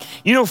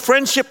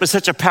Friendship is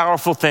such a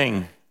powerful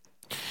thing.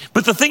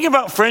 But the thing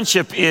about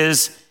friendship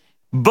is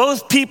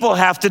both people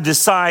have to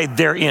decide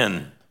they're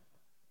in.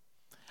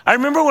 I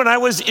remember when I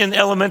was in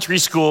elementary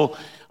school,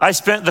 I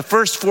spent the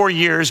first 4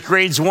 years,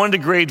 grades 1 to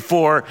grade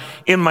 4,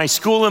 in my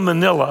school in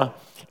Manila.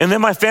 And then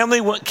my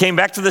family came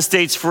back to the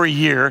States for a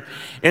year.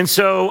 And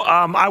so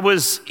I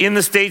was in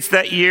the States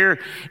that year.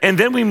 And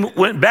then we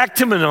went back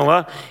to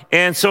Manila.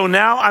 And so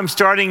now I'm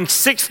starting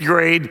 6th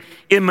grade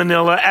in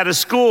Manila at a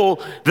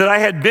school that I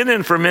had been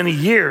in for many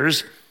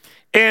years.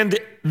 And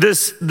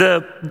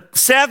the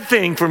sad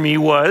thing for me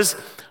was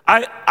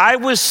I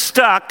was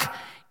stuck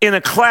in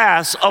a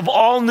class of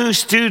all new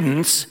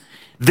students.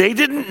 They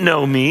didn't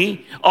know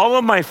me. All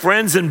of my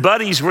friends and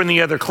buddies were in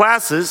the other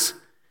classes.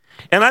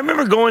 And I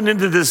remember going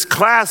into this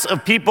class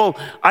of people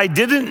I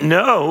didn't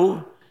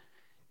know,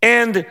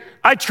 and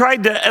I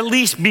tried to at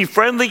least be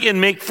friendly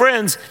and make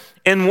friends.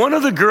 And one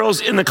of the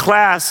girls in the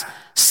class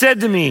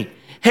said to me,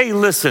 "Hey,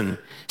 listen,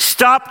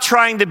 stop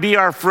trying to be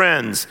our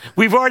friends.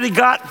 We've already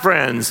got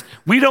friends.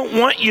 We don't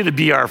want you to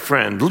be our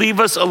friend. Leave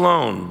us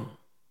alone."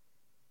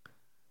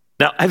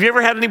 Now, have you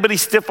ever had anybody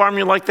stiff arm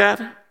you like that?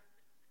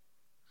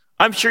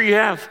 I'm sure you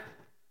have.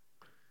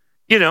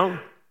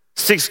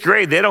 6th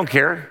grade, they don't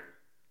care.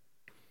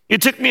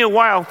 It took me a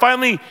while.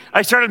 Finally,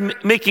 I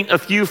started making a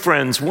few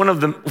friends. One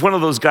of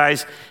those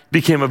guys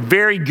became a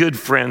very good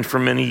friend for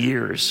many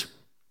years.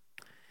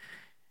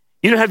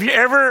 Have you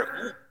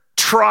ever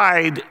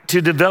tried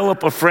to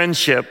develop a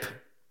friendship,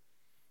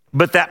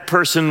 but that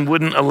person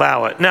wouldn't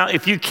allow it? Now,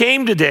 if you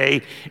came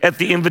today at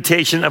the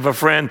invitation of a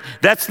friend,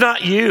 that's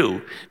not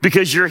you,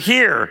 because you're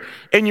here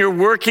and you're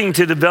working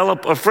to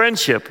develop a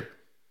friendship.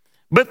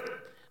 But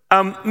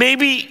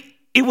maybe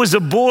it was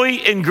a boy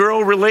and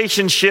girl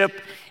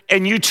relationship,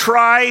 and you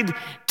tried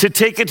to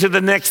take it to the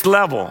next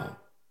level.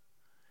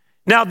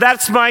 Now,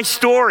 that's my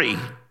story.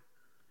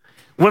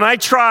 When I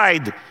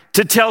tried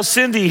to tell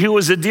Cindy, who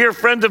was a dear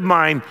friend of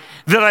mine,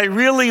 that I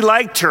really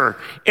liked her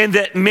and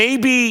that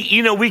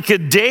maybe, we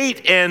could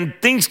date and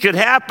things could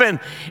happen,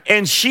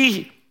 and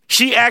she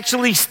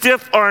actually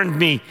stiff-armed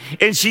me,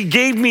 and she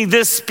gave me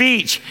this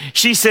speech.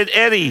 She said,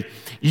 "Eddie,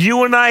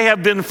 you and I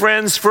have been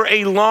friends for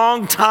a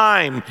long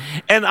time,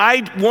 and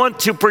I want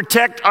to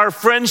protect our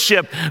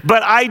friendship,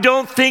 but I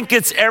don't think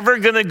it's ever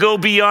going to go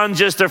beyond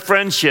just a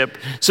friendship.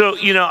 So,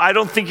 I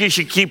don't think you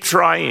should keep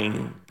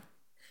trying."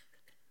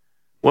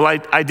 Well,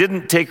 I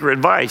didn't take her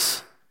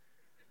advice.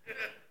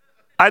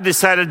 I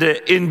decided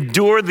to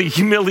endure the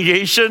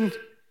humiliation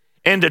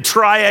and to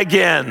try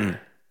again.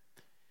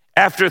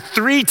 After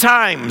 3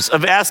 times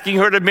of asking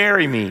her to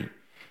marry me,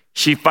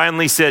 she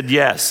finally said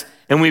yes.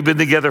 And we've been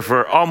together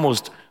for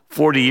almost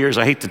 40 years.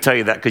 I hate to tell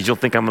you that because you'll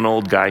think I'm an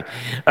old guy.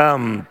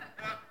 But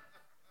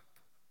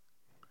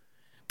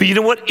you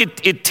know what?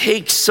 It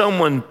takes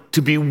someone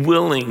to be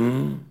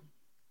willing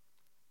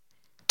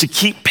to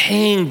keep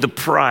paying the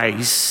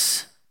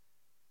price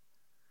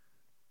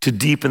to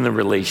deepen the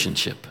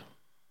relationship.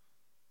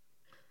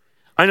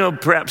 I know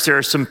perhaps there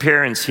are some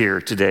parents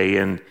here today,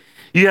 and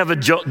you have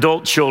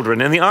adult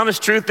children, and the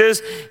honest truth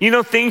is,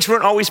 things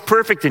weren't always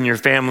perfect in your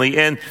family,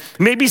 and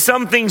maybe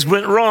some things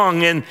went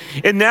wrong, and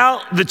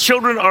now the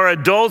children are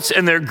adults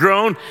and they're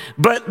grown,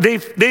 but they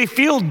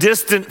feel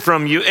distant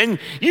from you, and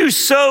you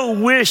so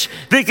wish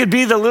they could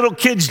be the little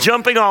kids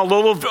jumping all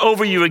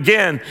over you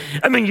again.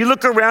 I mean, you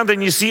look around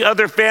and you see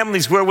other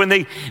families where when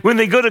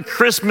they go to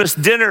Christmas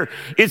dinner,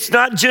 it's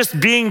not just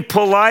being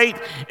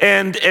polite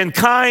and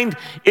kind.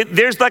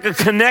 There's like a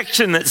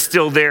connection that's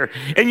still there,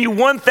 and you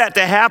want that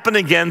to happen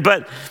again,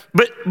 but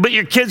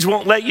your kids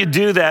won't let you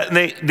do that,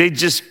 and they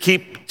just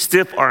keep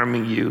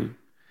stiff-arming you.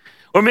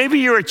 Or maybe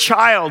you're a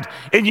child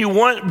and you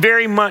want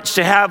very much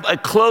to have a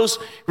close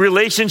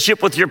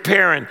relationship with your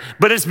parent,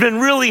 but it's been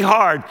really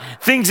hard.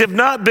 Things have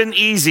not been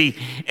easy,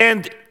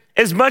 and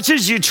as much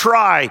as you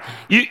try,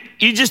 you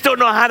just don't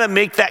know how to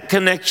make that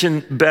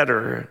connection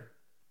better.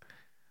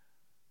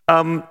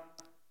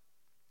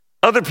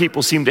 Other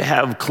people seem to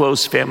have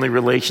close family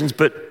relations,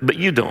 but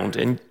you don't,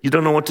 and you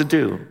don't know what to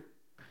do.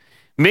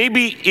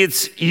 Maybe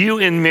it's you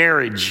in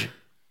marriage,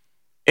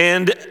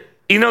 and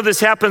this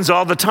happens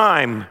all the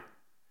time.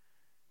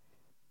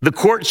 The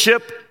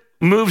courtship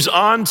moves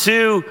on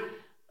to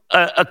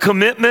a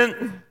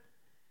commitment,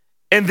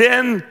 and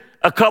then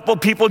a couple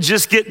people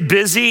just get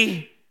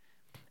busy,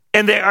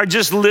 and they are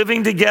just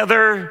living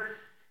together,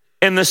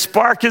 and the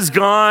spark is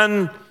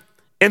gone,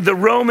 and the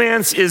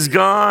romance is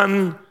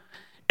gone.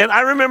 And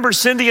I remember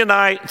Cindy and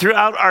I,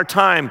 throughout our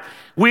time,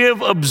 we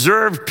have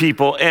observed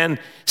people, and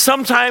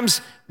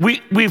sometimes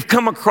we've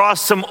come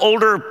across some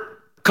older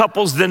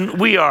couples than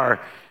we are.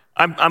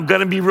 I'm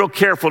going to be real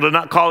careful to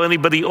not call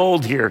anybody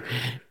old here.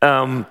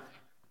 And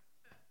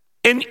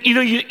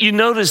you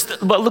notice,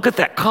 but look at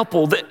that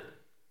couple.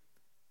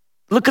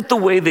 Look at the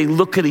way they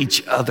look at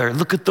each other.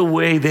 Look at the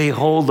way they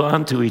hold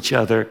on to each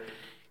other.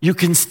 You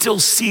can still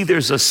see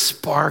there's a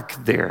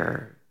spark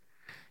there.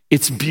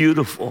 It's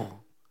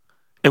beautiful.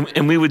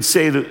 And we would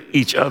say to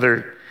each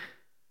other,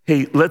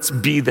 hey, let's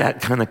be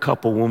that kind of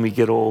couple when we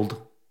get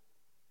old.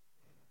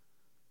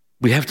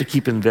 We have to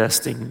keep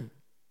investing.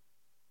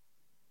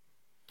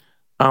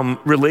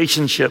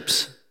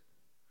 Relationships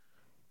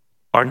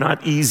are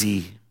not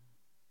easy.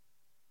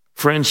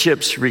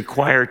 Friendships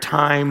require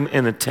time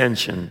and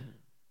attention.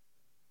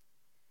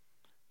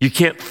 You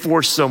can't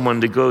force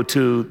someone to go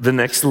to the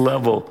next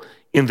level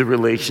in the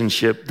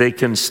relationship. They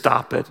can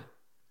stop it.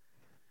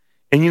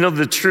 And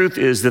the truth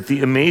is that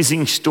the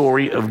amazing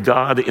story of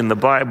God in the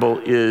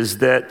Bible is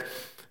that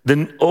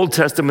the Old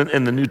Testament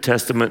and the New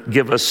Testament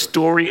give us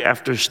story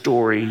after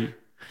story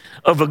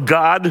of a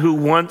God who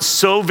wants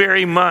so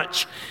very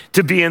much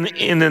to be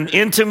in an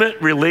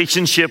intimate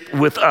relationship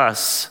with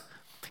us.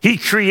 He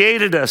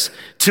created us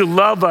to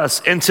love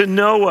us and to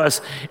know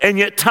us. And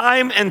yet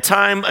time and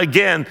time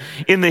again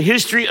in the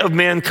history of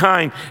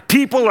mankind,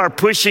 people are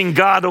pushing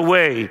God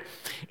away.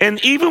 And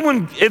even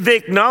when they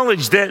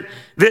acknowledge that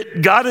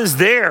God is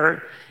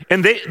there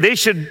and they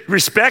should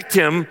respect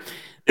him,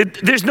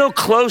 there's no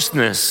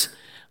closeness.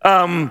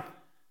 God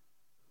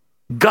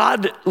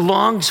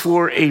longs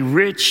for a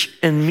rich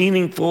and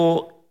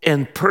meaningful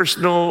and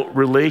personal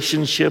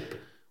relationship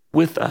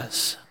with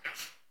us.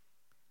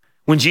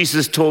 When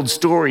Jesus told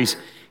stories,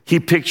 he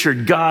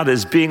pictured God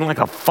as being like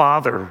a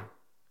father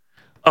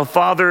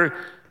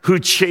who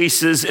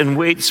chases and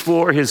waits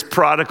for his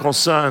prodigal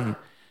son,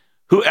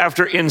 who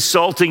after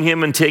insulting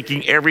him and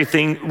taking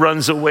everything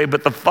runs away,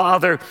 but the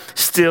father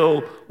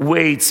still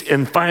waits.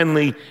 And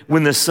finally,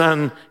 when the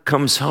son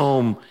comes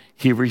home,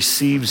 he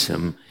receives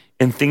him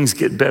and things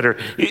get better.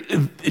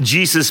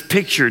 Jesus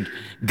pictured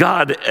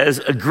God as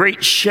a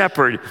great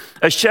shepherd,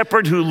 a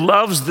shepherd who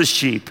loves the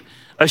sheep,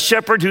 a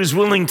shepherd who's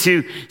willing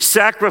to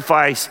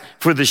sacrifice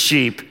for the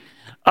sheep.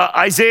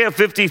 Isaiah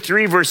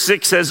 53 verse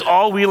 6 says,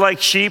 all we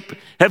like sheep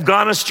have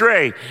gone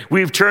astray.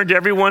 We've turned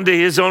everyone to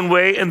his own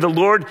way, and the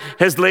Lord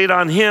has laid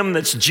on him,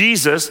 that's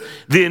Jesus,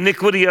 the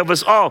iniquity of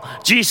us all.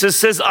 Jesus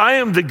says, I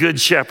am the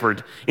good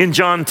shepherd in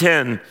John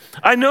 10.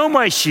 I know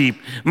my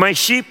sheep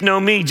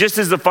know me, just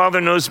as the Father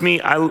knows me,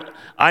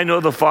 I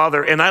know the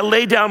Father, and I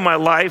lay down my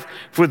life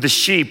for the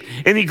sheep.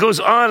 And he goes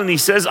on and he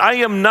says, I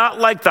am not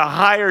like the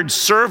hired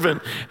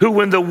servant who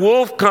when the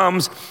wolf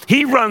comes,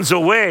 he runs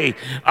away.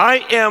 I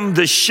am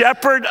the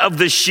shepherd of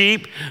the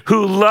sheep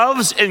who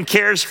loves and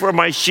cares for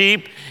my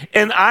sheep,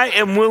 and I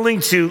am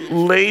willing to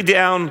lay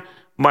down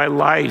my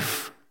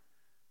life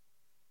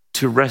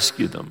to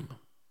rescue them.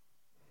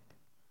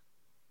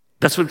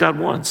 That's what God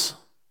wants.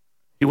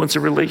 He wants a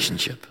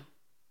relationship.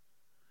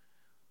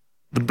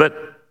 But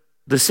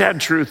the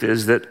sad truth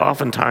is that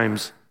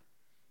oftentimes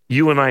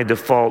you and I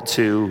default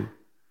to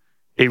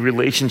a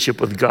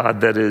relationship with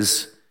God that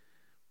is,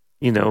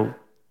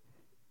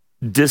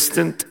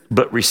 distant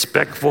but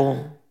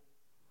respectful,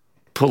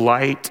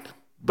 polite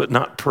but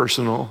not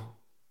personal,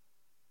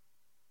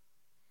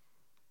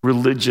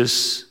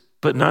 religious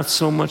but not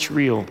so much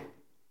real.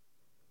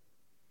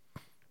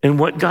 And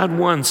what God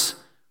wants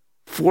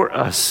for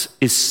us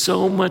is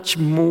so much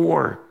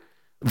more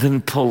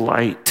than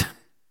polite.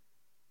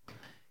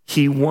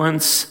 He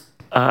wants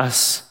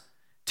us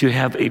to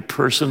have a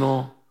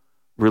personal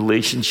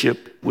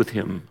relationship with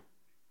him.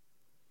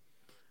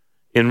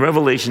 In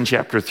Revelation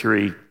chapter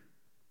 3,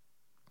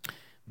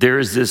 there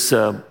is this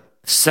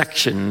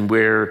section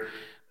where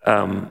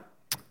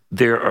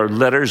there are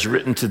letters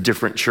written to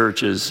different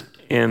churches.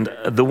 And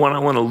the one I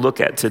want to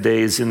look at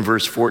today is in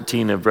verse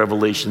 14 of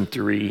Revelation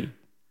 3.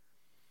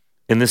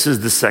 And this is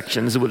the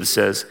section, this is what it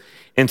says.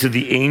 And to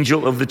the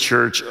angel of the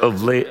church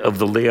of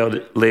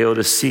the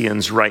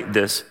Laodiceans write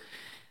this.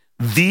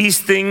 These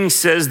things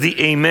says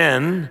the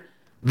Amen,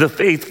 the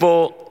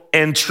faithful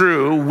and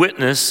true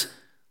witness,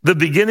 the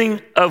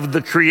beginning of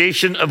the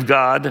creation of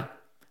God.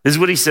 This is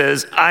what he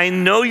says. I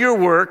know your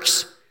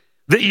works,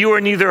 that you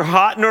are neither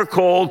hot nor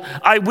cold.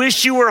 I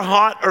wish you were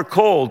hot or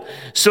cold.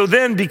 So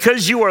then,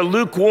 because you are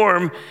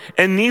lukewarm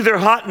and neither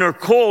hot nor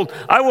cold,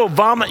 I will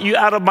vomit you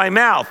out of my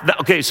mouth.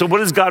 Okay, so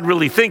what is God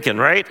really thinking,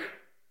 right?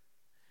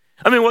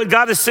 I mean, what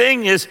God is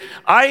saying is,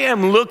 I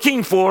am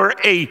looking for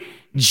a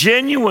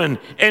genuine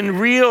and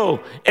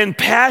real and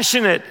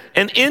passionate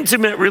and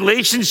intimate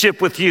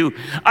relationship with you.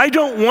 I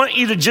don't want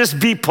you to just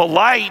be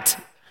polite.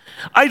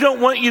 I don't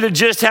want you to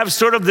just have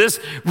sort of this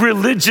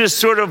religious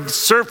sort of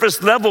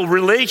surface level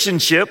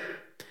relationship.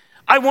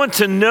 I want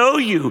to know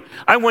you.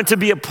 I want to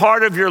be a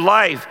part of your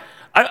life.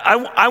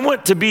 I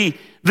want to be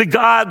the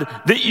God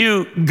that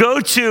you go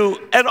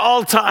to at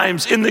all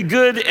times in the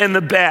good and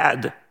the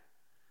bad.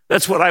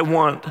 That's what I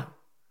want.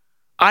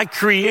 I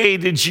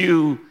created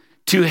you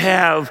to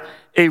have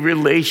a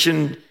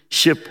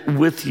relationship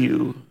with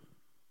you.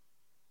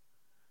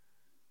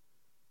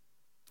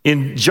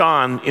 In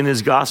John, in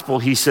his gospel,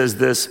 he says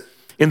this,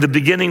 in the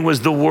beginning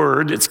was the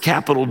Word, it's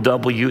capital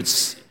W,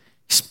 it's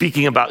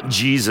speaking about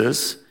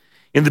Jesus.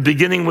 In the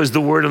beginning was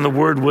the Word, and the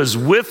Word was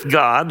with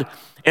God,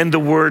 and the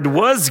Word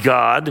was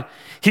God.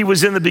 He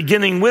was in the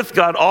beginning with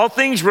God. All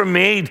things were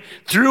made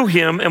through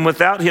him, and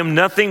without him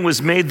nothing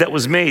was made that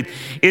was made.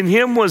 In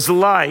him was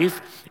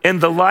life, and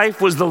the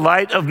life was the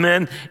light of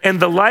men, and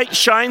the light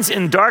shines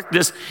in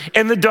darkness,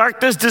 and the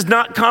darkness does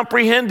not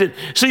comprehend it.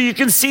 So you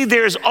can see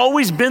there's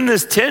always been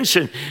this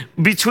tension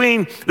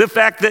between the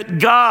fact that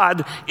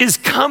God is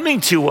coming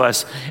to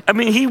us. I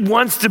mean, he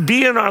wants to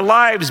be in our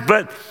lives,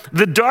 but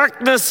the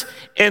darkness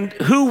and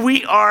who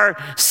we are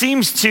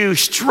seems to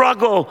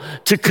struggle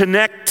to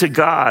connect to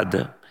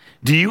God.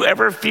 Do you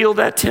ever feel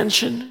that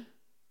tension?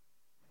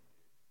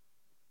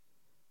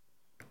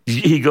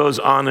 He goes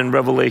on in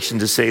Revelation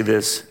to say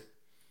this: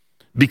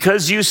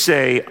 because you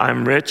say,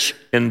 I'm rich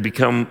and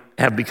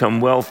have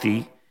become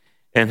wealthy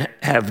and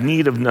have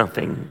need of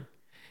nothing,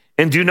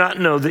 and do not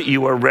know that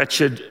you are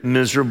wretched,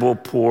 miserable,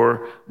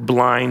 poor,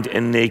 blind,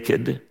 and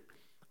naked,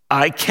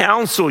 I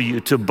counsel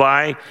you to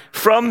buy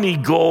from me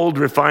gold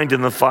refined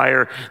in the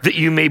fire, that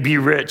you may be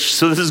rich.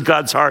 So this is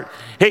God's heart.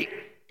 Hey,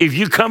 if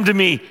you come to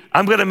me,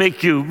 I'm going to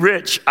make you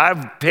rich.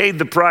 I've paid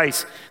the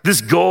price. This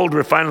gold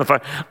refined in the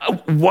fire.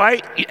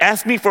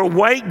 Ask me for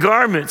white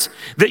garments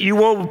that you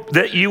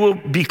will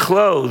be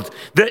clothed,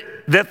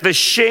 that the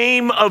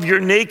shame of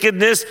your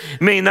nakedness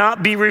may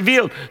not be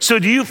revealed. So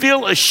do you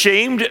feel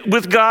ashamed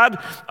with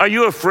God? Are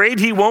you afraid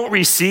he won't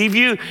receive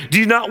you? Do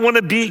you not want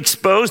to be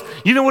exposed?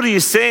 You know what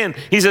he's saying?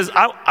 He says,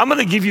 I'm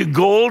going to give you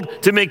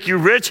gold to make you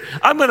rich.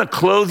 I'm going to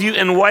clothe you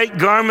in white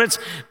garments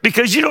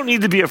because you don't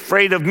need to be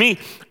afraid of me.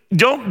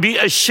 Don't be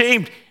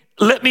ashamed.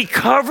 Let me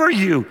cover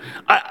you.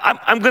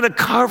 I'm going to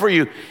cover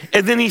you.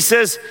 And then he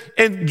says,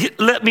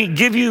 let me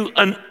give you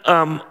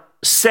an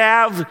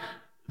salve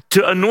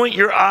to anoint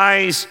your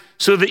eyes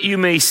so that you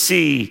may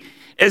see.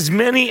 As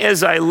many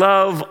as I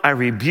love, I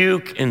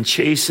rebuke and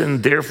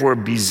chasten. Therefore,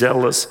 be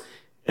zealous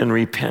and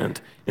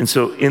repent. And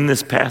so in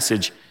this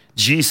passage,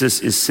 Jesus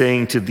is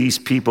saying to these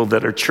people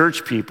that are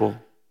church people,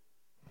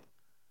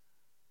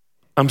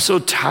 I'm so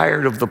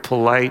tired of the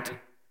polite,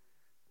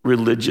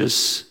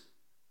 religious,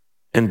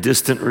 and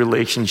distant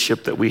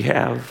relationship that we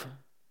have.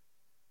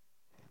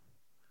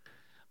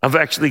 I've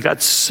actually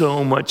got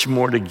so much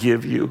more to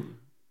give you.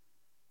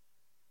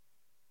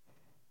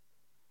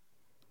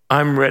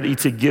 I'm ready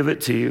to give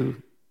it to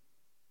you.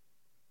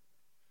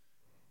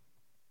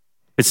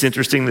 It's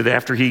interesting that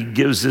after he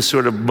gives this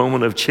sort of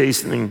moment of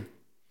chastening,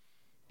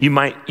 you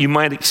might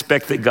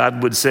expect that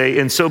God would say,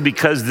 and so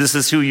because this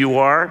is who you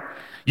are,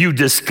 you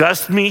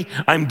disgust me,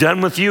 I'm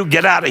done with you,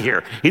 get out of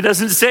here. He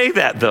doesn't say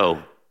that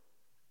though.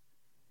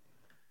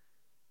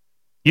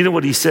 You know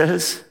what he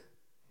says?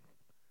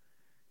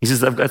 He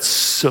says, I've got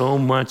so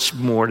much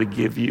more to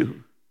give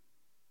you.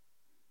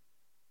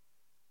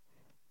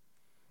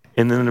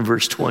 And then in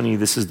verse 20,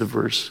 this is the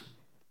verse.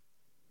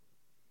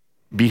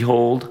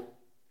 Behold,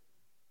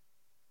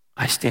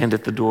 I stand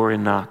at the door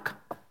and knock.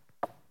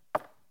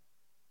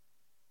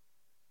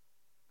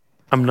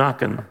 I'm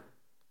knocking.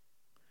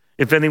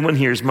 If anyone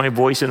hears my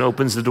voice and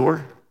opens the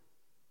door,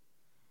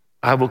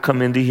 I will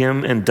come into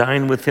him and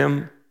dine with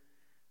him,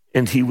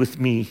 and he with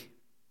me.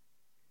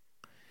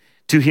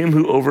 To him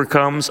who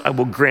overcomes, I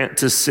will grant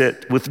to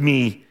sit with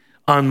me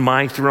on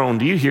my throne.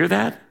 Do you hear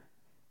that?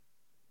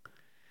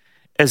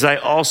 As I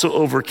also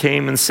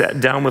overcame and sat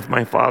down with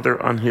my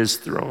Father on his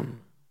throne.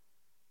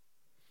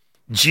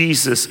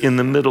 Jesus, in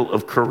the middle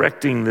of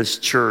correcting this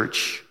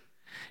church,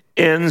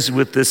 ends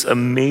with this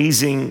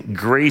amazing,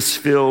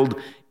 grace-filled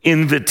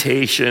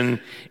invitation,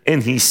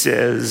 and he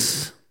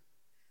says,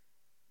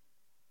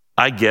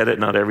 I get it,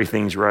 not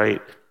everything's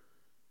right.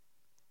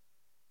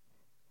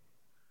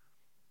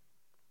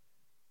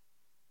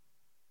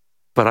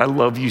 But I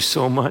love you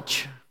so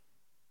much.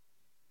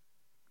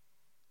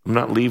 I'm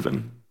not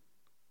leaving.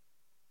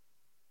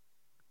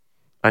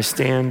 I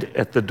stand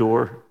at the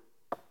door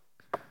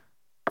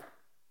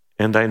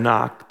and I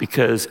knock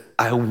because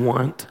I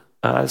want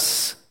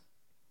us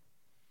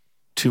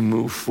to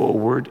move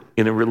forward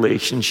in a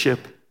relationship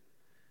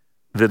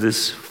that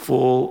is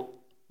full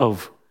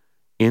of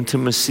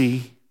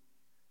intimacy.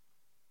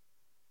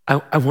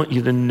 I want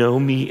you to know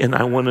me and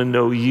I want to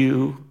know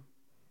you.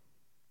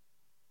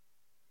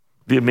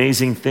 The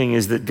amazing thing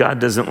is that God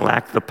doesn't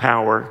lack the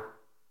power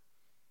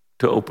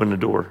to open a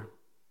door.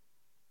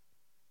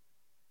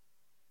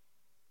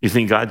 You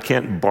think God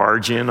can't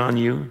barge in on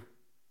you?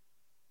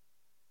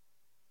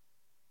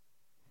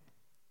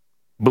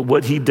 But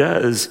what he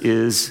does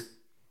is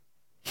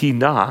he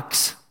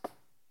knocks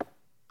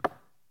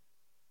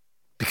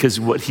because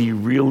what he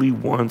really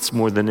wants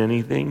more than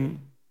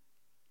anything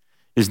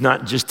is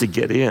not just to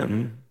get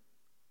in,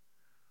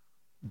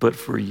 but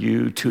for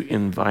you to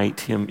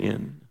invite him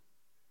in.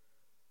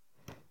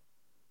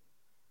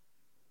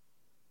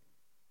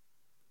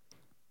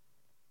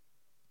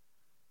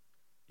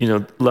 You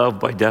know, love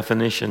by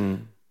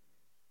definition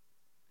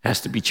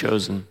has to be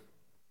chosen.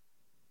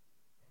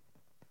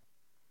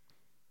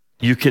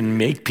 You can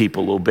make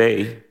people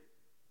obey.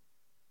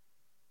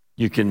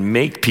 You can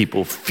make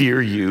people fear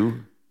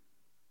you.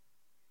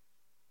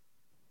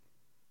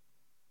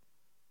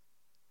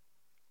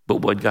 But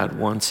what God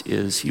wants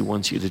is he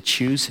wants you to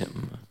choose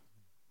him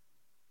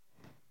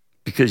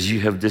because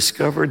you have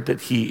discovered that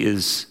he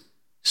is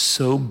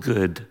so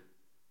good,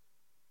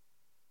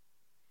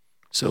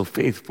 so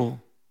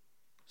faithful,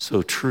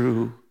 so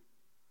true,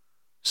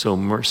 so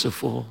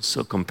merciful,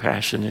 so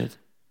compassionate,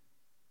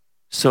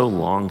 so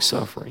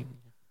long-suffering.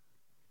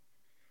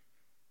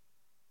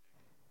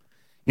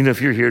 You know, if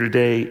you're here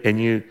today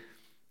and you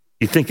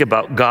think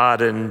about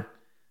God and,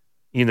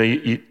 you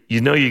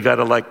know you got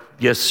to like,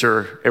 yes,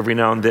 sir, every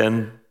now and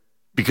then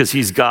because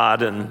he's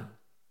God and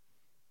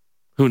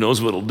who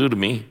knows what it'll do to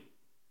me.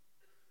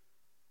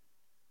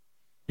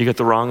 You got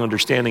the wrong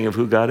understanding of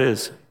who God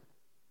is.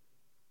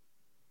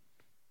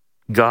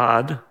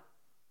 God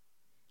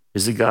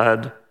is a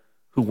God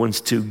who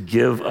wants to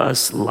give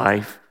us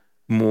life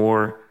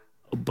more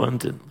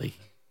abundantly.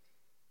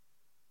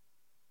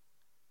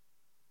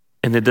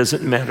 And it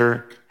doesn't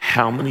matter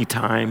how many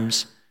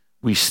times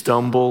we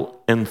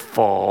stumble and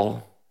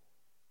fall,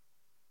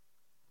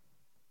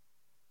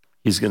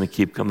 he's going to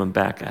keep coming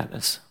back at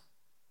us.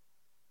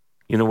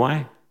 You know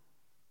why?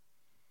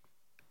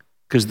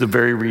 Because the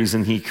very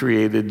reason he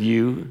created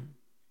you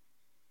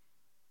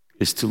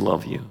is to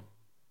love you.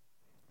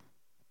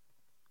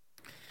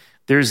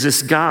 There's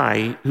this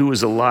guy who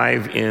was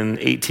alive in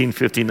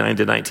 1859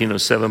 to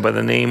 1907 by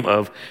the name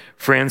of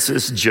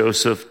Francis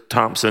Joseph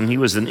Thompson. He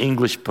was an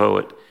English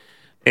poet.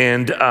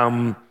 And,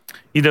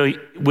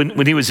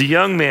 when he was a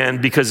young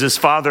man, because his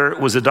father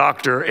was a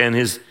doctor and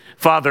his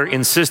father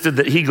insisted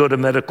that he go to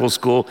medical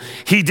school,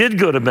 he did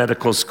go to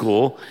medical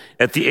school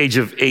at the age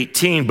of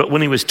 18. But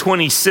when he was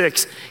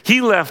 26,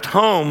 he left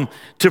home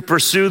to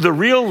pursue the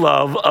real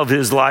love of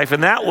his life,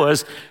 and that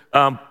was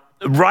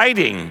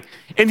writing.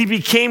 And he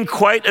became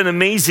quite an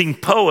amazing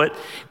poet.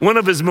 One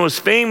of his most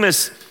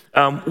famous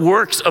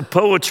works of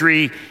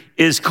poetry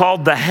is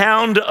called The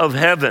Hound of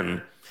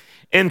Heaven.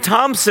 And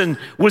Thompson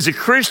was a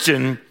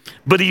Christian,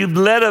 but he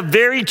led a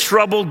very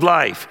troubled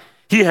life.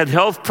 He had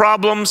health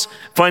problems,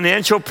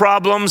 financial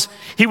problems.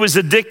 He was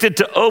addicted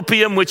to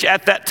opium, which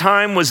at that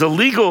time was a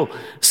legal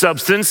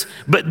substance,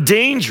 but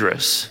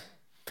dangerous.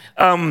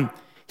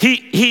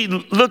 He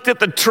looked at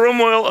the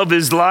turmoil of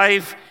his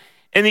life,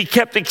 and he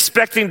kept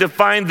expecting to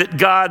find that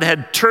God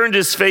had turned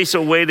his face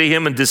away to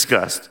him in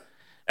disgust.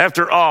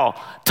 After all,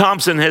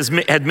 Thompson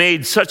had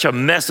made such a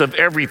mess of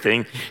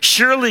everything.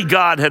 Surely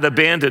God had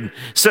abandoned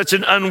such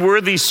an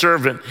unworthy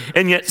servant.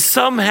 And yet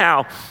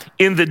somehow,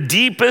 in the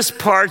deepest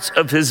parts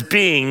of his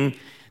being,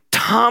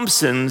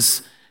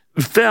 Thompson's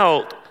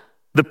felt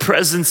the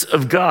presence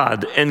of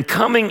God and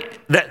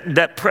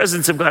that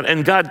presence of God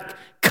and God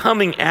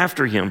coming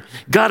after him,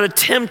 God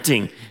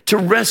attempting to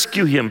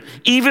rescue him,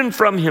 even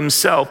from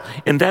himself.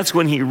 And that's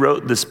when he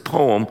wrote this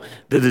poem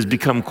that has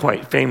become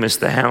quite famous,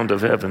 The Hound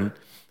of Heaven.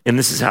 And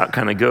this is how it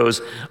kind of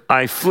goes.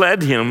 I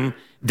fled him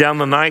down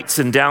the nights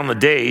and down the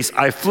days.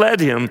 I fled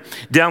him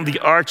down the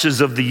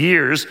arches of the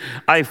years.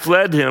 I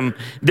fled him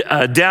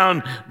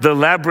down the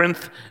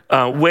labyrinth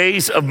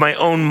ways of my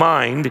own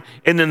mind.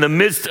 And in the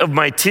midst of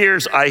my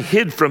tears, I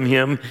hid from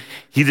him.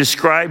 He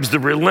describes the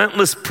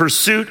relentless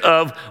pursuit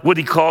of what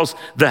he calls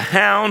the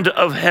hound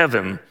of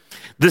heaven,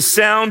 the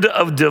sound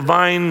of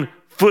divine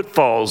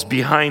footfalls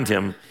behind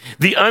him,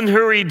 the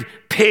unhurried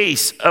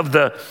pace of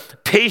the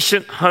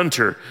patient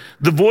hunter,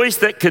 the voice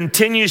that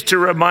continues to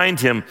remind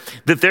him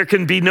that there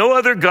can be no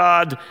other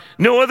God,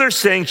 no other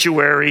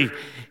sanctuary.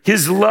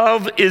 His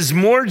love is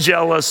more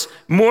jealous,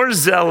 more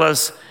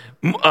zealous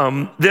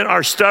than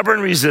our stubborn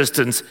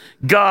resistance.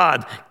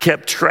 God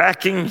kept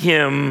tracking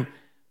him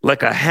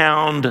like a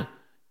hound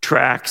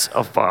tracks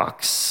a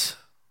fox.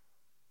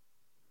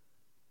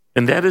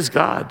 And that is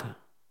God.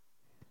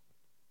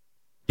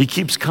 He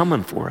keeps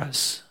coming for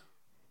us.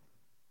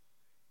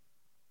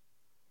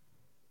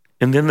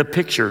 And then the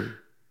picture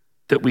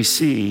that we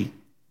see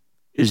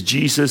is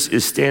Jesus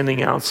is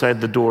standing outside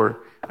the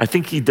door. I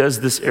think he does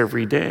this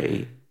every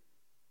day.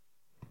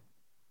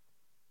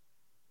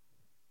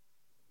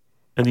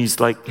 And he's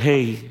like,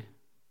 hey,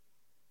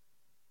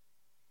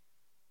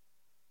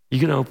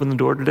 you gonna open the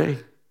door today?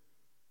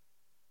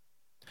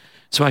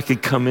 So I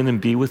could come in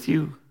and be with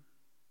you?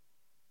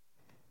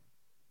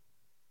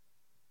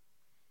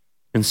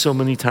 And so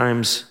many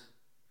times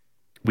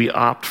we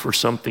opt for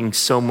something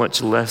so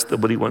much less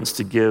than what he wants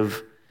to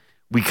give.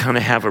 We kind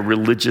of have a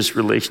religious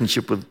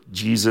relationship with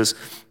Jesus,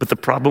 but the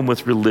problem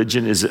with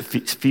religion is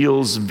it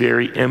feels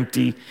very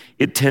empty.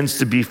 It tends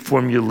to be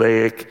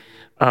formulaic,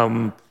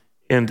 and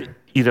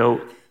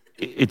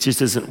it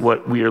just isn't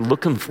what we are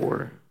looking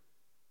for.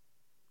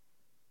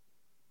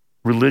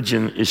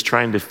 Religion is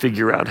trying to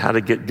figure out how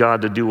to get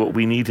God to do what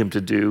we need him to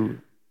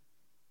do.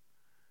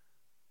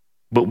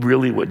 But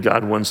really what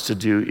God wants to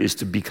do is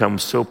to become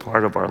so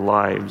part of our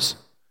lives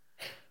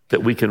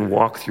that we can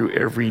walk through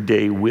every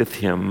day with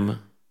him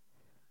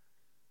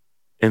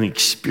and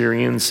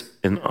experience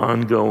an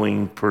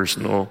ongoing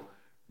personal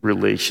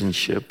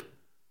relationship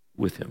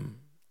with him.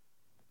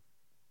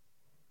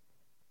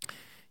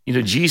 You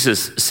know,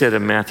 Jesus said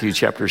in Matthew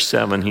chapter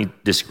 7, he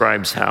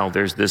describes how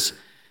there's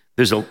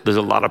a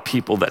lot of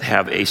people that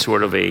have a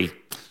sort of a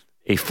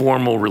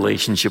formal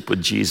relationship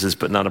with Jesus,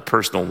 but not a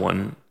personal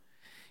one.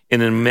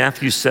 And in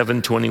Matthew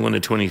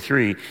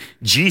 7:21-23,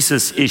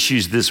 Jesus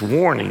issues this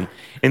warning,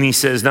 and he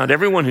says, "Not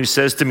everyone who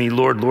says to me,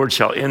 'Lord, Lord,'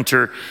 shall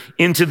enter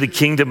into the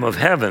kingdom of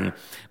heaven,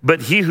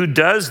 but he who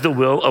does the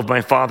will of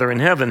my Father in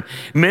heaven.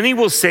 Many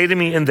will say to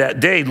me in that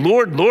day,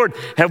 'Lord, Lord,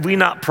 have we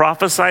not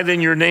prophesied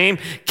in your name,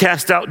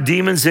 cast out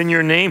demons in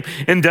your name,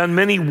 and done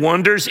many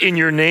wonders in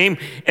your name?'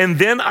 And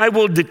then I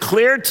will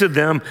declare to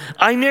them,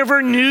 'I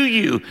never knew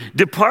you.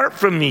 Depart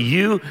from me,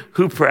 you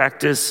who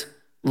practice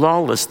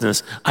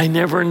lawlessness. I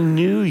never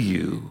knew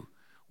you.'"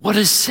 What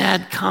a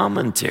sad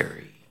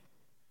commentary.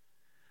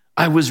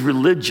 I was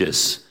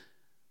religious.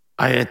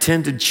 I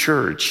attended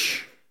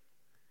church.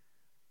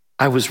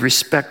 I was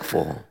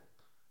respectful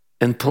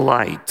and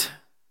polite,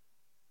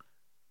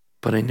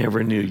 but I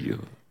never knew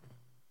you.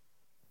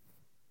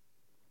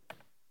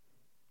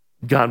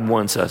 God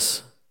wants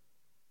us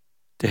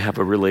to have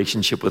a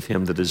relationship with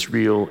him that is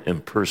real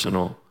and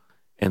personal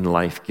and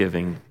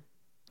life-giving.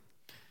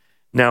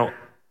 Now,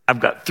 I've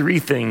got 3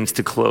 things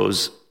to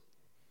close,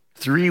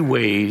 3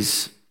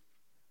 ways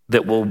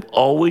that will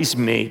always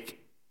make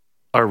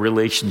our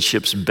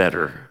relationships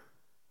better.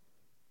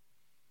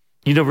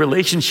 You know,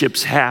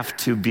 relationships have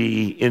to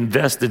be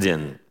invested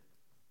in.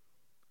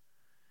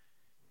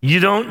 You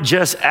don't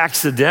just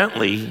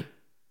accidentally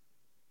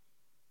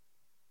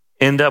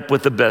end up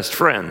with the best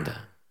friend.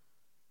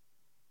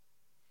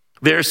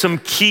 There are some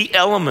key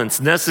elements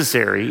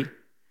necessary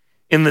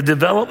in the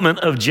development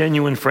of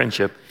genuine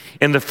friendship.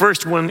 And the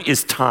first one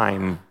is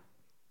time.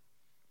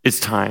 It's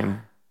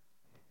time.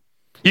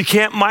 You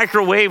can't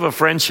microwave a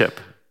friendship.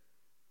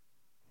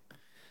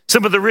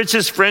 Some of the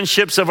richest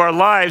friendships of our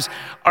lives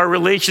are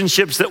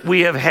relationships that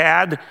we have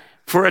had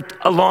for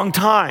a long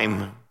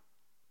time.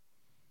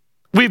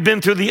 We've been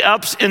through the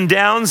ups and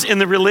downs in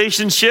the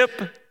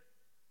relationship.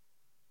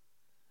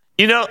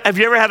 You know, have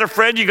you ever had a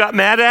friend you got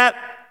mad at?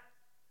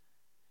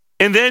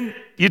 And then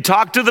you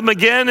talked to them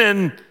again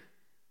and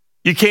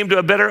you came to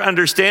a better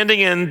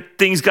understanding and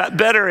things got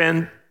better.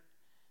 And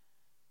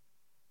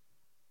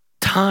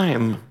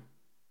time.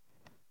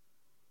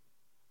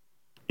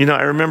 You know,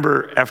 I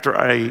remember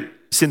after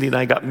Cindy and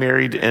I got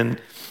married and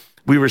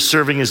we were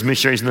serving as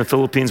missionaries in the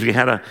Philippines. We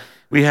had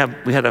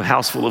a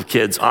house full of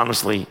kids,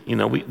 honestly. You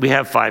know, we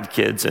have 5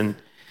 kids, and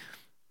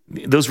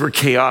those were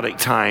chaotic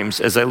times.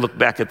 As I look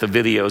back at the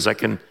videos, I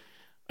can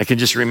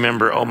just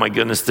remember, oh my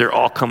goodness, they're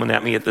all coming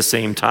at me at the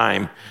same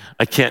time.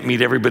 I can't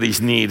meet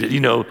everybody's need. You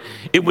know,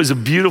 it was a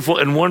beautiful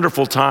and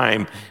wonderful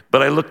time,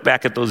 but I look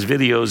back at those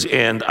videos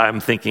and I'm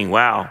thinking,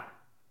 wow,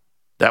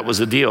 that was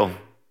a deal.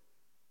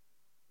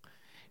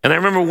 And I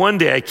remember one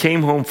day I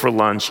came home for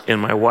lunch and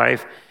my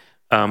wife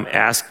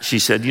asked, she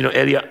said, "You know,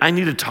 Eddie, I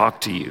need to talk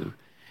to you."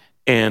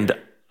 And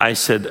I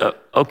said,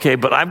 "Okay,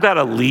 but I've got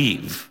to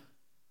leave."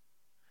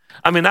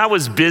 I mean, I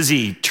was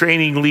busy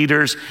training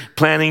leaders,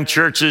 planning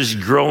churches,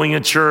 growing a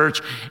church.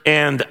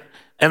 And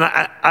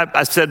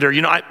I said to her,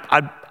 "You know,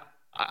 I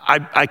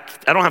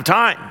don't have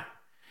time."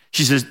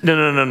 She says,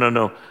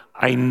 No.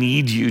 I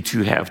need you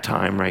to have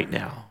time right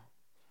now.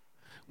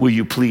 Will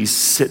you please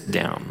sit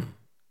down?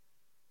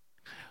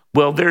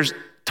 Well, there's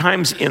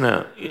times in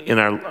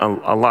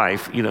our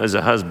life, you know, as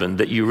a husband,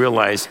 that you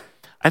realize,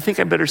 I think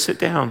I better sit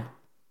down.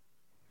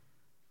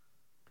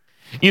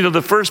 You know,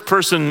 the first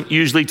person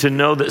usually to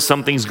know that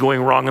something's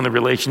going wrong in the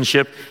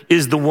relationship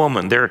is the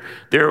woman.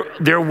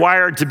 They're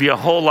wired to be a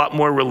whole lot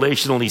more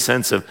relationally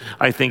sensitive,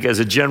 I think, as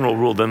a general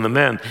rule, than the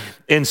men.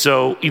 And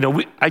so, you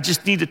know, I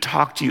just need to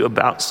talk to you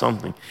about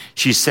something.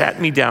 She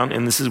sat me down,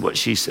 and this is what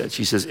she said.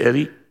 She says,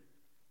 "Eddie,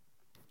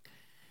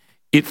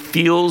 it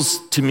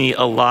feels to me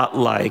a lot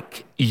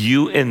like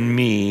you and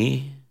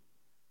me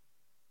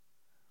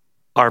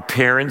are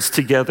parents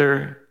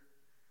together.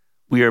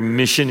 We are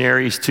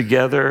missionaries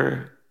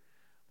together,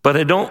 but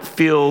I don't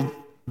feel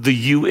the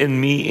you and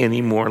me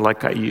anymore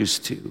like I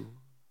used to."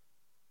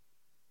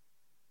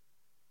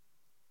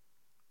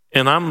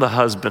 And I'm the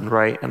husband,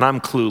 right? And I'm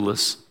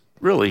clueless.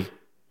 Really,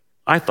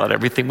 I thought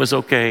everything was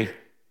okay.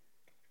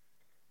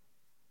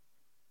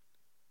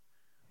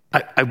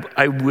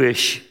 I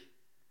wish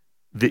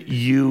that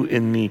you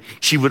and me,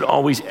 she would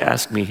always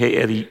ask me, "Hey,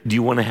 Eddie, do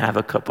you want to have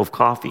a cup of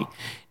coffee?"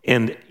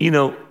 And, you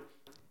know,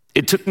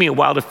 it took me a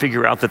while to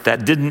figure out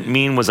that didn't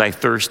mean was I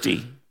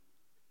thirsty.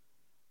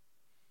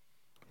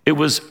 It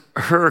was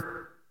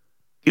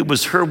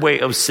her way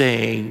of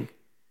saying,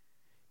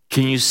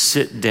 "Can you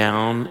sit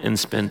down and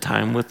spend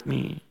time with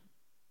me?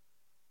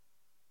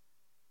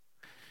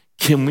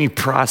 Can we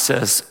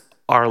process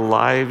our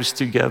lives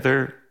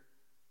together?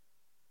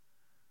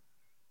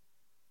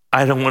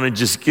 I don't want to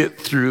just get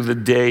through the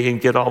day and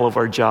get all of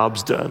our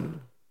jobs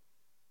done.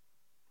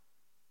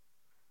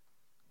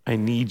 I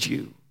need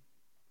you.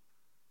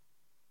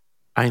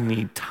 I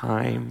need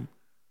time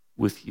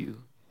with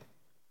you."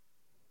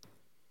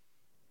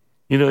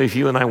 You know, if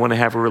you and I want to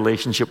have a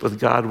relationship with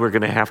God, we're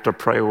going to have to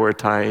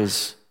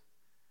prioritize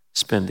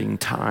spending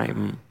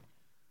time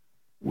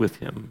with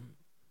him.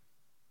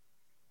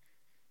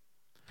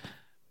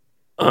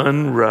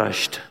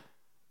 Unrushed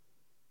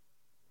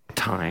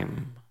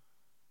time.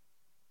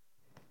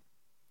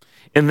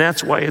 And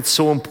that's why it's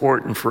so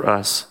important for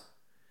us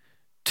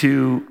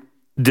to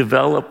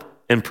develop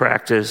and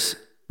practice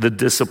the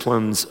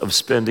disciplines of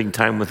spending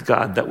time with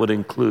God that would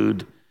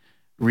include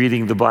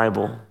reading the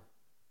Bible.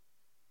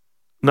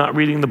 Not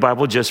reading the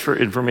Bible just for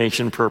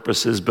information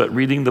purposes, but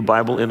reading the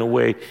Bible in a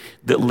way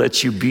that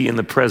lets you be in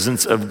the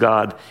presence of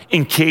God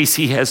in case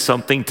he has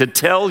something to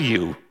tell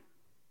you.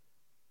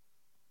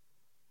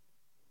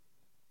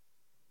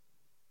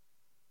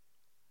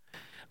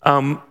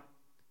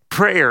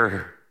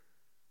 Prayer,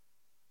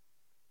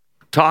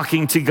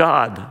 talking to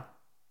God,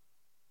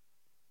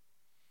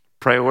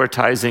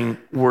 prioritizing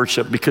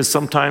worship, because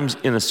sometimes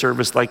in a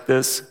service like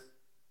this,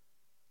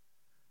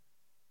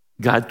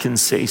 God can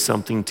say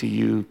something to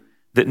you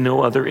that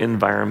no other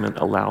environment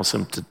allows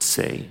him to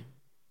say.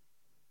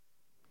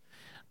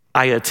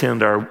 I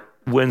attend our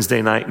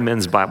Wednesday night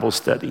men's Bible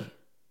study.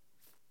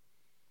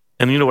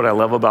 And you know what I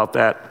love about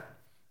that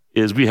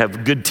is we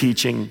have good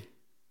teaching,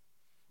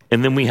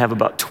 and then we have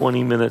about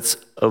 20 minutes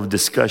of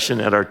discussion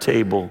at our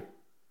table.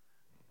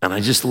 And I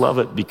just love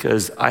it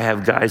because I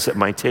have guys at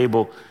my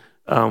table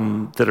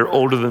that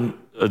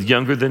are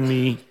younger than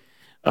me,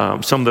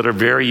 some that are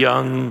very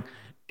young,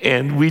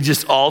 and we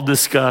just all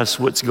discuss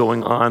what's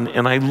going on,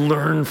 and I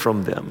learn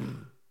from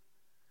them.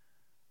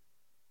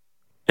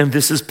 And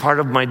this is part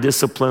of my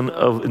discipline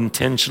of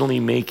intentionally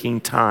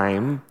making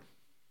time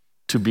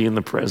to be in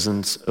the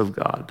presence of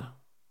God.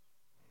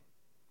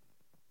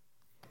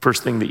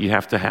 First thing that you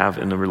have to have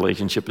in a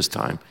relationship is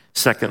time.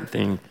 Second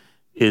thing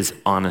is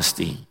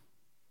honesty.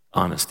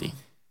 Honesty.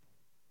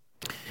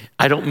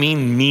 I don't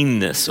mean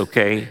meanness,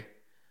 okay?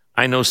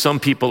 I know some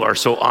people are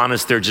so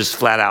honest, they're just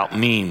flat out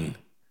mean.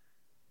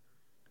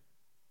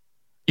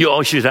 You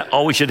always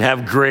should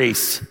have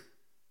grace.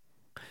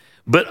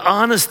 But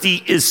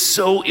honesty is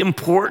so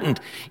important.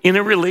 In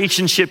a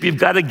relationship, you've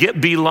got to get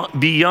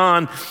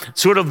beyond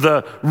sort of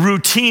the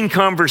routine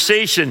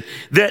conversation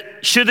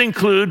that should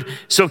include,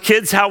 so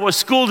kids, how was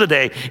school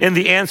today? And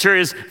the answer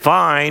is,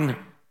 fine.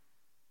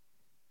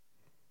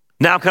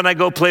 Now can I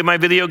go play my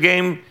video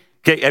game?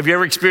 Okay, have you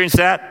ever experienced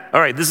that?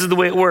 All right, this is the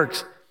way it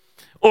works.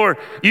 Or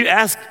you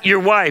ask your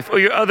wife or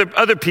your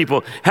other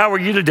people, how are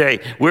you today?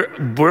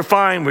 We're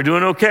fine, we're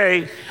doing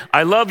okay.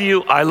 I love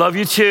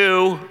you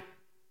too.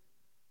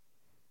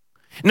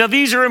 Now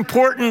these are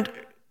important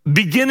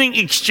beginning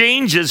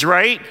exchanges,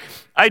 right?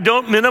 I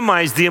don't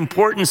minimize the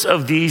importance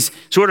of these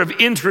sort of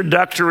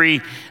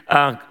introductory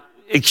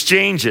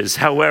exchanges.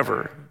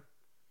 However,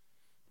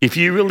 if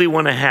you really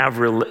want to have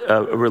a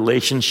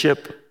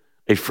relationship,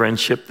 a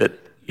friendship that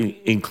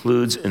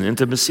includes an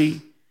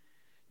intimacy,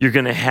 you're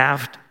going to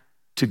have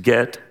to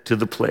get to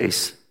the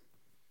place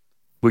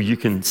where you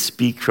can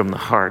speak from the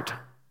heart,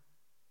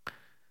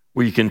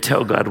 where you can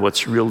tell God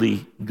what's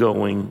really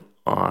going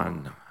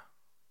on.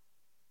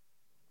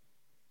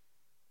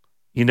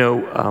 You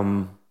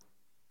know,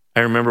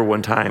 I remember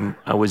one time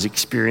I was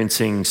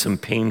experiencing some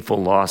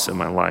painful loss in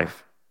my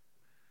life,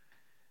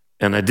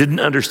 and I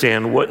didn't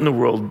understand what in the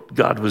world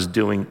God was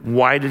doing.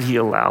 Why did he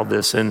allow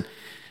this? And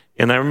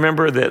I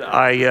remember that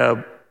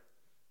I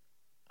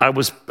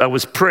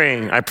was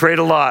praying. I prayed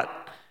a lot.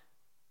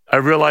 I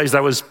realized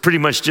I was pretty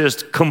much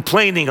just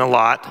complaining a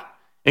lot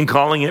and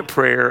calling it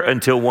prayer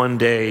until one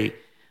day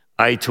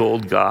I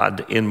told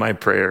God in my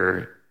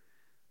prayer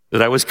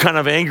that I was kind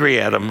of angry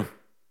at him.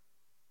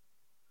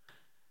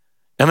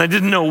 And I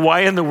didn't know why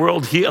in the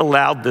world he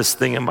allowed this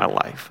thing in my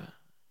life.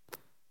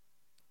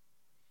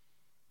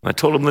 I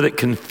told him that it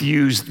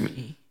confused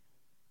me.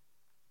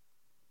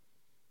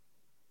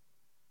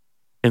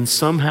 And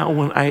somehow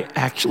when I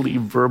actually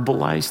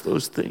verbalized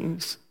those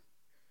things,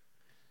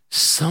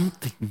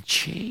 something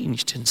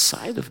changed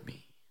inside of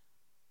me.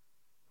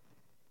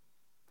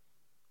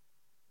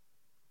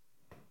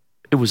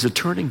 It was a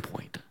turning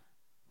point.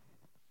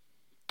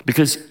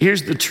 Because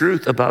here's the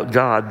truth about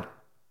God.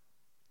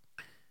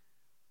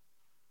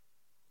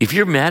 If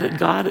you're mad at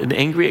God and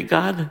angry at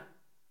God,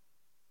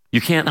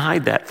 you can't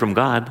hide that from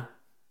God.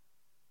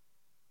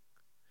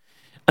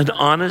 An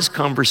honest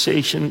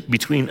conversation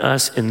between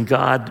us and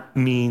God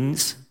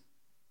means,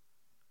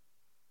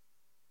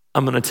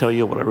 I'm going to tell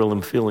you what I really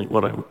am feeling,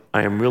 what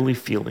I am really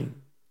feeling.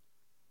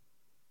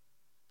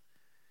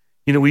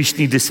 You know, we just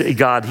need to say,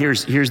 God,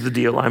 here's the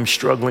deal. I'm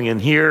struggling,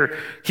 and here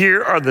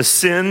are the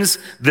sins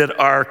that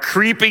are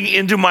creeping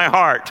into my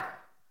heart.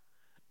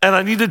 And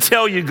I need to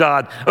tell you,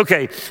 God,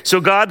 okay, so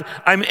God,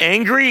 I'm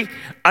angry,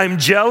 I'm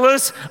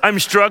jealous, I'm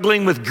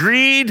struggling with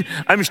greed,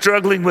 I'm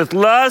struggling with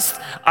lust,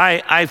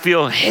 I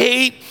feel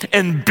hate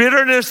and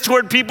bitterness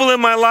toward people in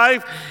my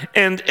life,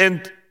 and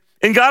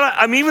God,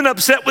 I'm even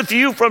upset with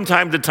you from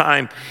time to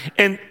time.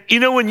 And you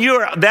know, when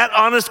you're that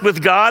honest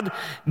with God,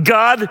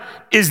 God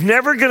is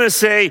never gonna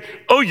say,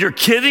 oh, you're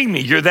kidding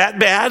me, you're that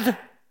bad.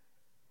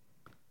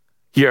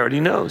 He already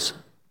knows.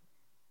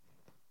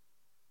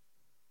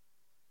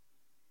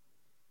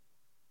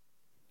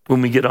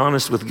 When we get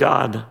honest with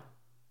God,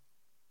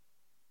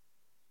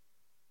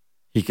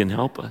 he can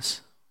help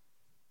us.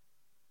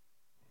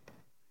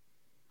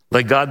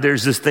 Like, God,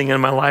 there's this thing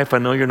in my life I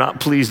know you're not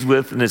pleased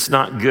with, and it's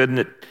not good, and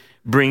it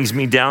brings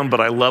me down,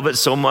 but I love it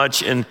so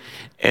much, and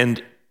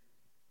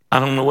I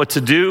don't know what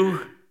to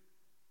do.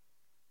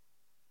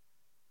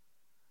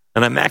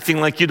 And I'm acting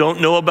like you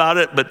don't know about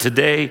it, but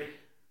today,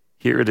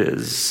 here it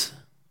is.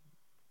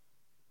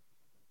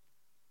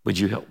 Would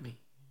you help me?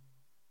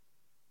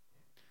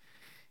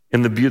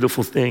 And the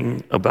beautiful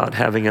thing about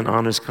having an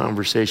honest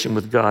conversation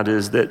with God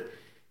is that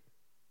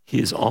He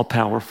is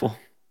all-powerful.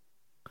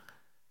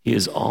 He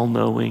is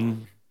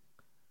all-knowing.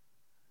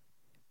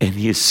 And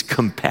He is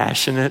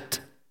compassionate.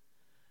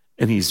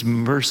 And He's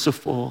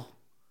merciful.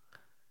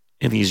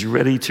 And He's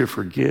ready to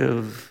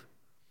forgive.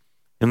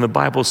 And the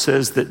Bible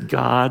says that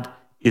God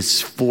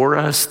is for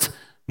us,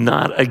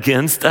 not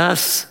against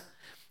us.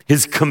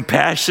 His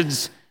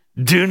compassions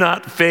do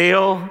not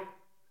fail.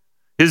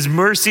 His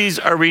mercies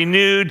are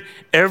renewed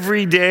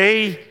every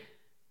day.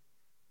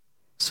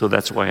 So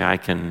that's why I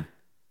can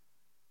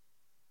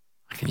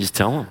just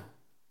tell him.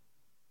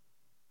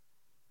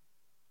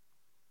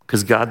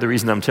 Because God, the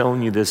reason I'm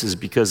telling you this is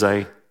because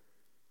I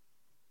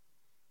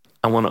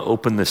want to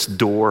open this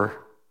door.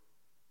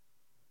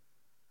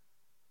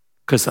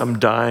 Because I'm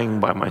dying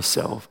by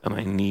myself and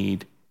I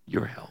need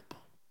your help.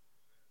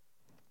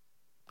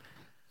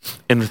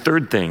 And the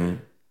third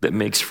thing that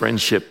makes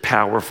friendship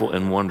powerful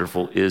and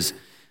wonderful is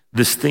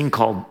this thing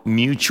called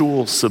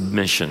mutual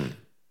submission.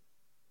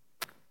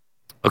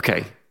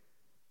 Okay.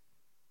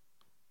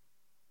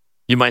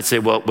 You might say,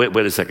 well, wait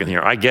a second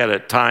here. I get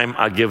it. Time,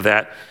 I'll give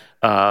that.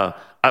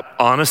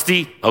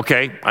 Honesty,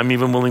 okay, I'm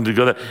even willing to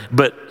go there.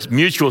 But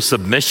mutual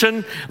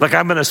submission, like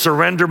I'm going to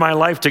surrender my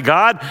life to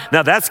God,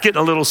 now that's getting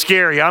a little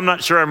scary. I'm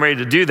not sure I'm ready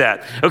to do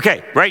that.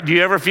 Okay, right? Do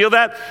you ever feel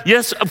that?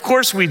 Yes, of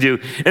course we do.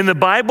 In the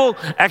Bible,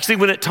 actually,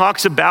 when it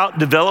talks about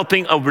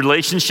developing a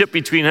relationship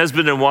between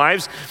husband and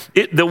wives,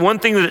 the one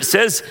thing that it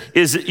says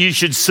is that you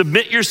should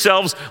submit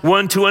yourselves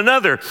one to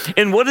another.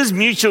 And what does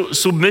mutual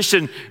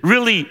submission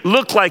really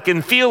look like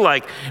and feel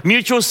like?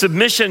 Mutual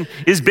submission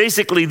is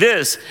basically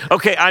this.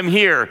 Okay, I'm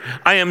here.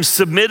 I am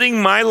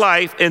submitting my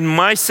life and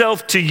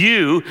myself to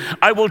you.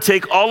 I will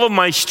take all of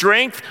my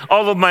strength,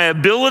 all of my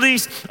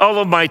abilities, all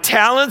of my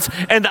talents,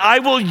 and I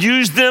will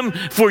use them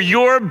for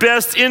your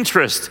best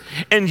interest.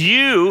 And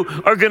you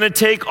are going to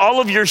take all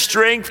of your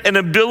strength and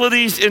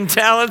abilities and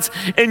talents,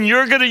 and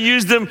you're going to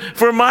use them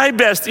for my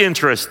best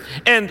interest.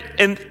 And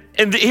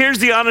here's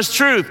the honest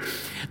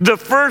truth. The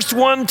first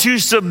one to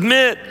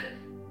submit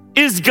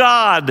is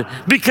God,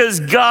 because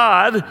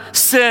God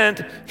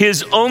sent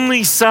his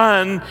only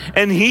son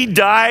and he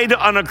died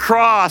on a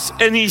cross,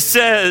 and he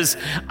says,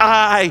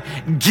 I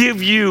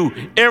give you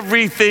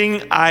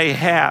everything I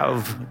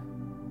have.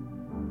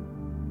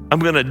 I'm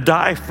going to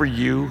die for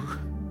you.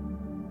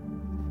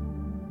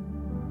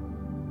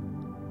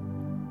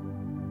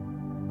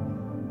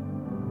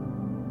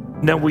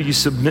 Now will you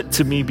submit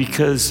to me,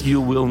 because you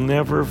will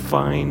never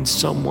find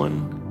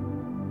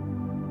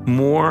someone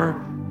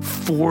more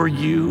for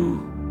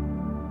you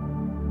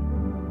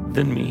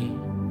than me.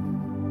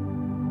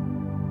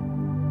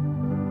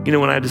 You know,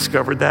 when I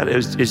discovered that, it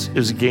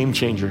was a game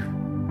changer.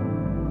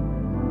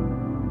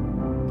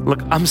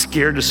 Look, I'm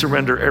scared to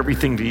surrender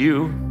everything to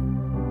you,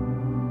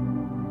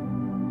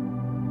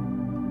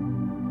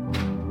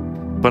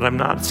 but I'm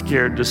not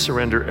scared to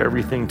surrender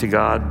everything to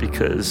God,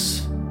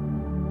 because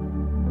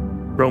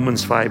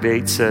Romans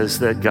 5:8 says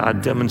that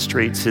God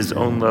demonstrates his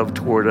own love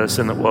toward us,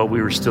 and that while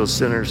we were still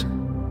sinners,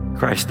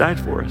 Christ died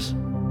for us.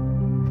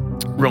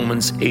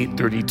 Romans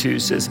 8:32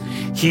 says,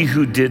 he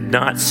who did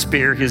not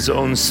spare his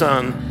own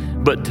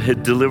son, but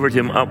had delivered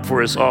him up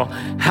for us all,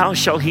 how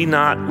shall he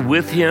not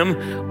with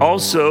him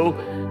also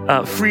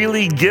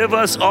freely give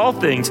us all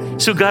things?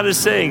 So God is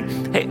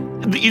saying, hey,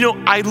 you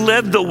know, I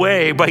led the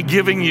way by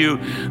giving you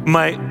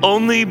my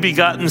only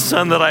begotten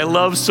son that I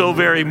love so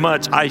very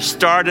much. I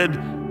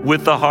started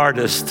with the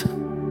hardest.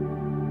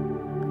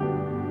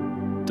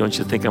 Don't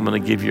you think I'm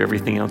going to give you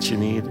everything else you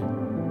need?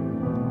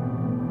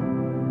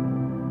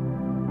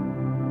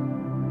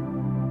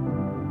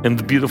 And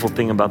the beautiful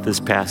thing about this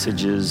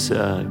passage is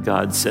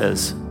God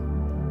says,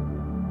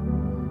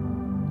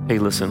 hey,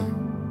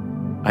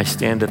 listen, I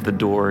stand at the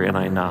door and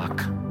I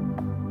knock.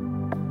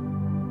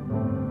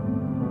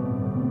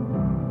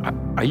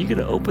 Are you going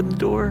to open the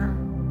door?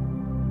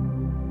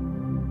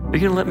 Are you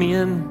going to let me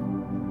in?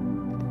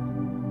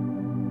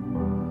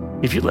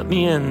 If you let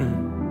me in,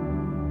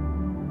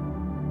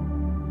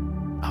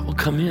 I will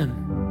come in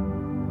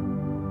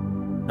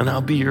and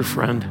I'll be your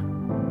friend.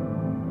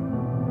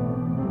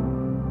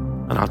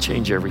 And I'll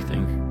change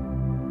everything.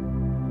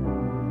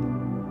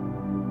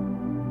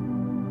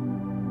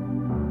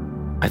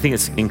 I think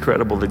it's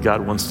incredible that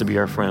God wants to be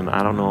our friend.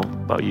 I don't know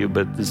about you,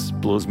 but this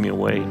blows me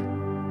away.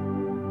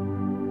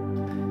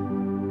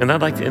 And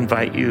I'd like to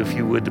invite you, if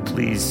you would, to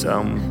please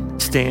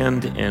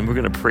stand, and we're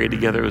going to pray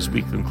together as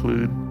we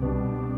conclude.